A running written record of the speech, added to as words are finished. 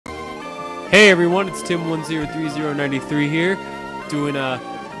Hey everyone, it's Tim103093 here, doing a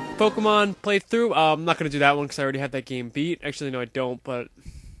Pokemon playthrough. I'm not going to do that one because I already had that game beat. Actually, no I don't, but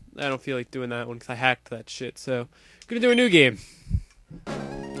I don't feel like doing that one because I hacked that shit, so I'm going to do a new game.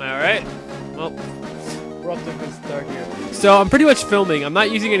 Alright, well, we're off to a good start here. So I'm pretty much filming. I'm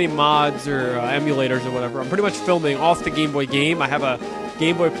not using any mods or emulators or whatever. I'm pretty much filming off the Game Boy game. I have a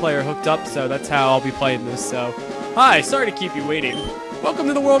Game Boy player hooked up, so that's how I'll be playing this. So, hi, sorry to keep you waiting. Welcome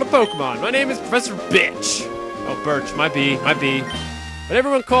to the world of Pokemon. My name is Professor Bitch. Oh, Birch, might be. But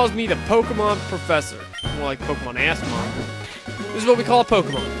everyone calls me the Pokemon Professor. More like Pokemon Ass Mom. This is what we call a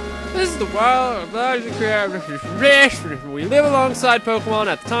Pokemon. This is the wild, we live alongside Pokemon,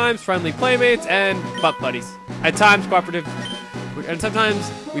 at times friendly playmates and butt buddies. At times cooperative, and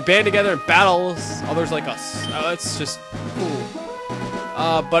sometimes we band together in battles, others like us. It's just cool.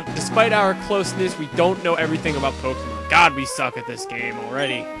 But despite our closeness, we don't know everything about Pokemon. God, we suck at this game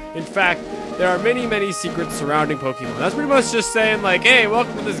already. In fact, there are many, many secrets surrounding Pokemon. That's pretty much just saying, like, hey,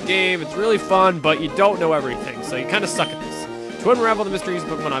 welcome to this game. It's really fun, but you don't know everything, so you kind of suck at this. To unravel the mysteries of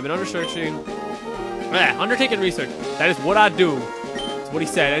Pokemon, I've been undertaking research. That is what I do. That's what he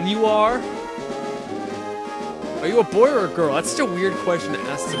said. And you are? Are you a boy or a girl? That's such a weird question to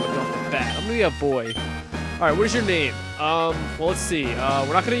ask someone off the bat. I'm gonna be a boy. All right, what is your name? Well, let's see.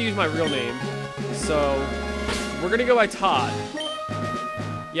 We're not gonna use my real name, so we're gonna go by Todd.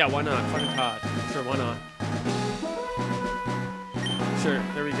 Yeah, why not? Fucking Todd. Sure, why not? Sure,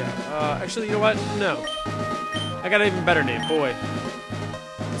 there we go. Actually, you know what? No. I got an even better name, boy.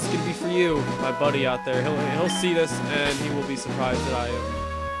 This is gonna be for you, my buddy out there. He'll see this and he will be surprised that I am.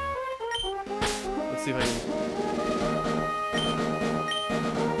 Let's see if I can.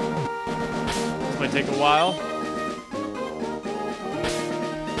 This might take a while.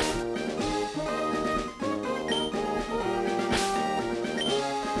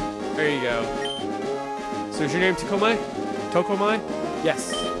 There you go. So is your name Tokomai? Tokomai?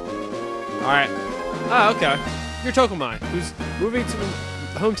 Yes. Alright. Ah, okay. You're Tokomai, who's moving to the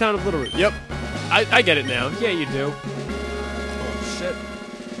hometown of Little Root. Yep. I get it now. Yeah, you do. Oh, shit.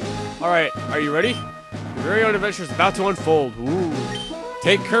 Alright, are you ready? Your very own adventure is about to unfold. Ooh.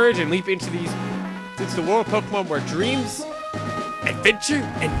 Take courage and leap into the world of Pokemon where dreams, adventure,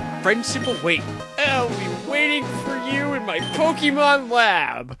 and friendship await. I'll be waiting for you in my Pokemon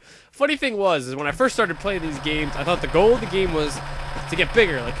lab. Funny thing is when I first started playing these games, I thought the goal of the game was to get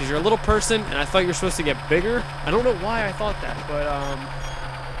bigger, like, because you're a little person, and I thought you were supposed to get bigger. I don't know why I thought that, but,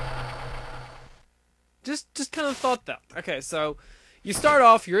 just kind of thought that. Okay, so, you start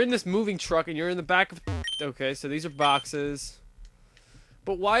off, you're in this moving truck, and you're in the back of, okay, so these are boxes.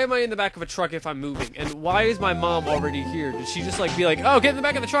 But why am I in the back of a truck if I'm moving? And why is my mom already here? Did she just, like, be like, oh, get in the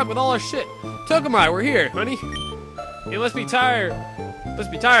back of the truck with all our shit. Tokomai, we're here, honey. You must be tired. Must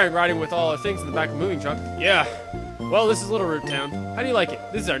be tired riding with all our things in the back of a moving truck. Yeah. Well, this is Little Root Town. How do you like it?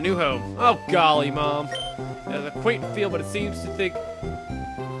 This is our new home. Oh, golly, Mom. It has a quaint feel, but it seems to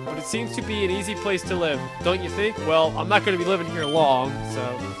be an easy place to live. Don't you think? Well, I'm not going to be living here long,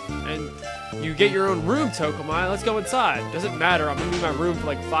 so... And you get your own room, Tokomai. Let's go inside. Doesn't matter. I'm going to be in my room for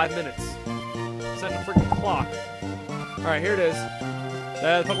like 5 minutes. Set a freaking clock. Alright, here it is.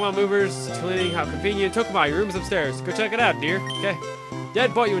 The Pokemon movers, cleaning, how convenient. Tokomai, your room is upstairs. Go check it out, dear. Okay.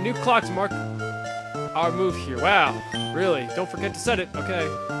 Dad bought you a new clock to mark our move here. Wow. Really? Don't forget to set it. Okay.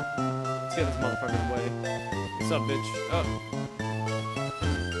 Let's get this motherfucker away. What's up, bitch? Oh.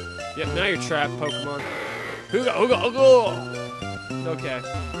 Yep, now you're trapped, Pokemon. Hooga, hooga, hooga! Okay.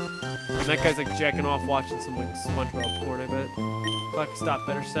 And that guy's like jacking off watching some like SpongeBob porn, I bet. Fuck, stop,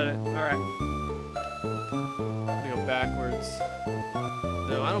 better set it. Alright. Let me go backwards.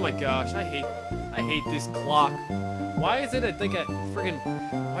 No, oh my gosh, I hate this clock. Why isn't it like a friggin',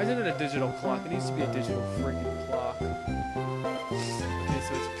 why isn't it a digital clock? It needs to be a digital friggin' clock. Okay,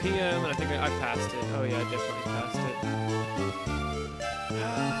 so it's PM, and I think I passed it. Oh yeah, I definitely passed it. Oh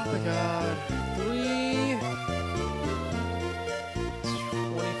my god.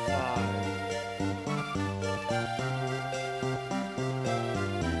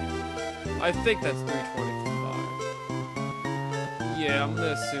 3:25. I think that's 3:25. Yeah, I'm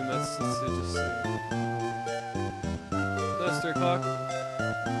gonna assume let's just see. That's 3 o'clock.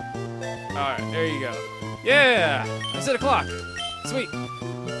 Alright, there you go. Yeah! I set a clock! Sweet!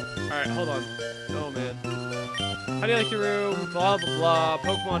 Alright, hold on. Oh man. How do you like your room? Blah blah blah.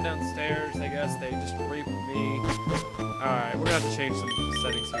 Pokemon downstairs, I guess they just raped me. Alright, we're gonna have to change some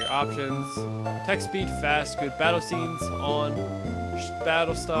settings here. Options. Text speed, fast, good. Battle scenes on.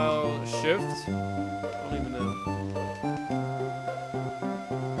 Battle style, shift. I don't even know.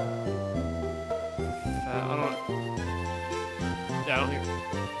 I don't hear.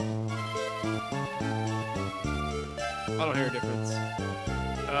 I don't hear a difference.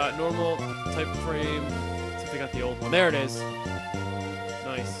 Normal type frame. Let's see if they got the old one. There it is.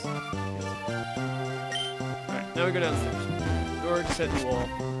 Nice. Alright, now we go downstairs. Door just hit the wall.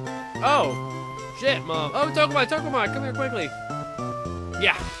 Oh! Shit, Mom. Oh, Tokumai, come here quickly.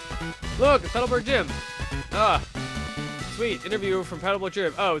 Yeah. Look, Petalburg Gym. Ah. Sweet, interview from Petalburg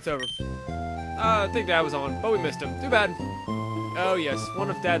Gym. Oh, it's over. I think Dad was on, but we missed him. Too bad. Oh, yes, one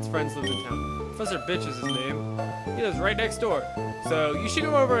of Dad's friends lives in town. Professor Bitch is his name. He lives right next door. So, you should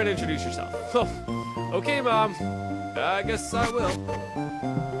go over and introduce yourself. Okay, Mom. I guess I will.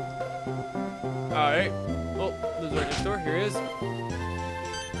 Alright. Well, this is right next door. Here he is.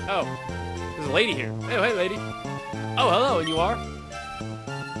 Oh. There's a lady here. Oh, hey, lady. Oh, hello, and you are?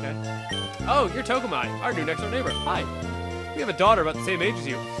 Okay. Oh, you're Tokumai, our new next door neighbor. Hi. We have a daughter about the same age as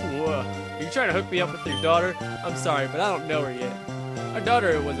you. Whoa. Are you trying to hook me up with your daughter? I'm sorry, but I don't know her yet. Our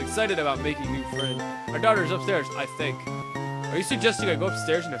daughter was excited about making a new friend. Our daughter is upstairs, I think. Are you suggesting I go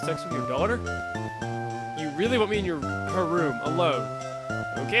upstairs and have sex with your daughter? You really want me in her room, alone?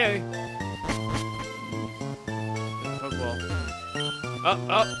 Okay. Pokeball.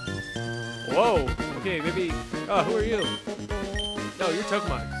 Up. Whoa. Okay, maybe. Oh, who are you? No, you're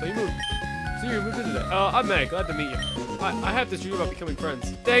Tokumai. So you moved in today. I'm Meg. Glad to meet you. I have this dream about becoming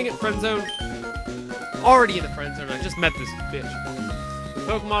friends. Dang it, friend zone. Already in the friend zone. I just met this bitch.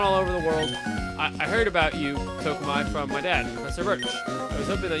 Pokemon all over the world. I heard about you, Tokumai, from my dad, Professor Birch. I was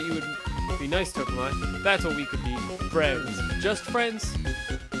hoping that you would be nice, Tokumai. That's what we could be. Friends. Just friends?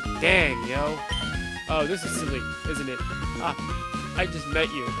 Dang, yo. Oh, this is silly, isn't it? I just met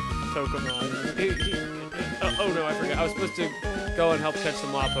you, Tokumai. Oh no, I forgot. I was supposed to go and help catch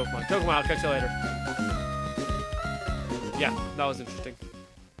some wild Pokemon. Tokumai, I'll catch you later. Yeah, that was interesting.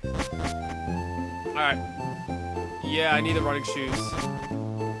 Alright. Yeah, I need the running shoes.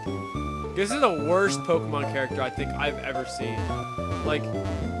 This is the worst Pokemon character I think I've ever seen. Like,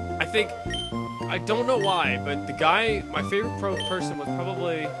 I don't know why, but the guy, my favorite person was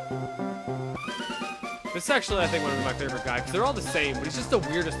probably... This is actually, I think, one of my favorite guys, because they're all the same, but he's just the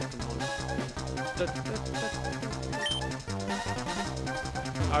weirdest looking one.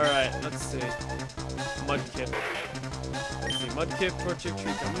 Alright, let's see. Mudkip. Let's see, Mudkip, Torchic,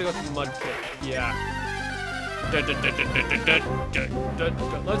 Treat. I'm gonna go with Mudkip. Yeah.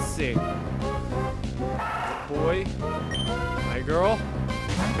 Let's see. Boy. My girl.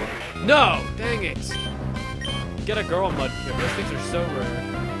 No! Dang it! Get a girl Mudkip. Those things are so rare.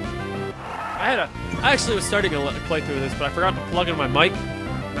 I actually was starting to play through this, but I forgot to plug in my mic.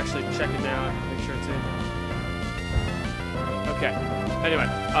 I'm actually checking now, make sure it's in. Okay. Anyway,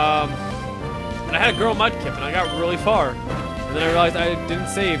 and I had a girl Mudkip, and I got really far. And then I realized I didn't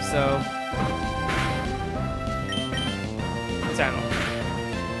save, so... Saddle.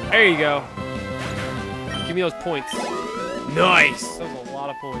 There you go. Give me those points. Nice! That was a lot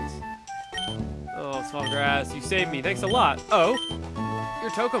of points. Oh, small grass, you saved me. Thanks a lot. Oh,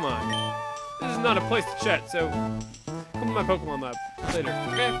 you're Tokumai. This is not a place to chat, so come to my Pokemon lab later,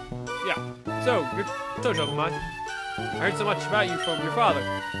 okay? Yeah. So, you're Tokumai. I heard so much about you from your father.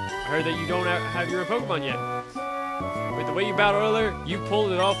 I heard that you don't have your own Pokemon yet. With the way you battled earlier, you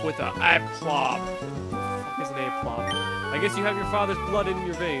pulled it off with a Applop. What is an Applop? I guess you have your father's blood in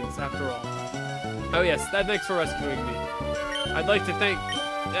your veins, after all. Oh yes, thanks for rescuing me. I'd like you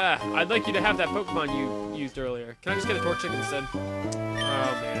to have that Pokemon you used earlier. Can I just get a Torchic instead?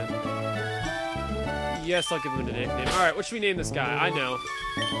 Oh man. Yes, I'll give him a nickname. Alright, what should we name this guy? I know.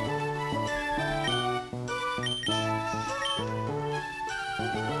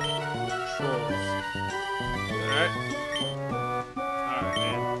 Trolls. Alright. Alright,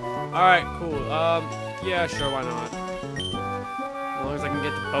 man. Alright, cool. Yeah, sure, why not? As long as I can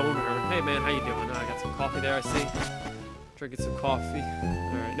get the boner. Hey man, how you doing? I got some coffee there, I see. Drinking some coffee.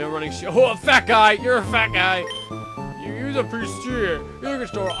 Alright, no running shoe. Oh, a fat guy! You're a fat guy! You use a prestige. You can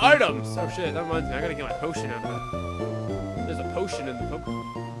store items! Oh shit, that reminds me, I gotta get my potion out of it. There's a potion in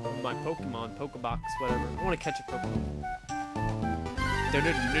my Pokemon, Pokebox, whatever. I wanna catch a Pokemon.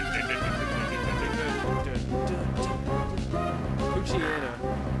 Poochyena.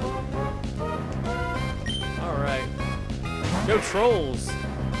 Alright. Go trolls!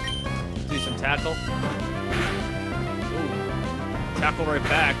 Do some tackle. Ooh. Tackle right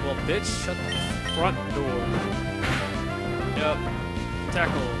back. Well, bitch, shut the front door. Yep.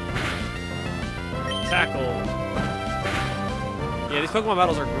 Tackle. Tackle. Yeah, these Pokemon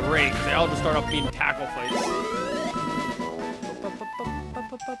battles are great. They all just start off being tackle fights.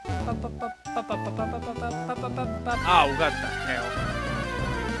 Oh, what the hell?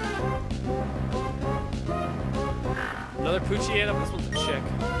 Another Poochyena, this one's a chick.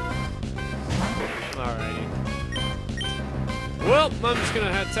 Well, I'm just gonna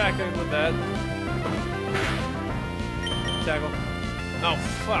attack him with that. Tackle. Oh,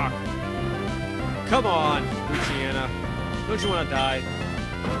 fuck. Come on, Poochiana. Don't you want to die?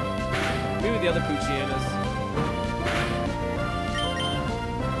 Me with the other Poochianas.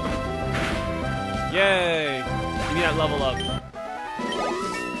 Yay! Give me that level up.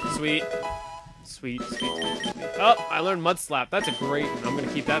 Sweet. Sweet, sweet, sweet, sweet. Oh, I learned Mud Slap. That's a great one. I'm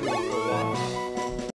gonna keep that one for a while.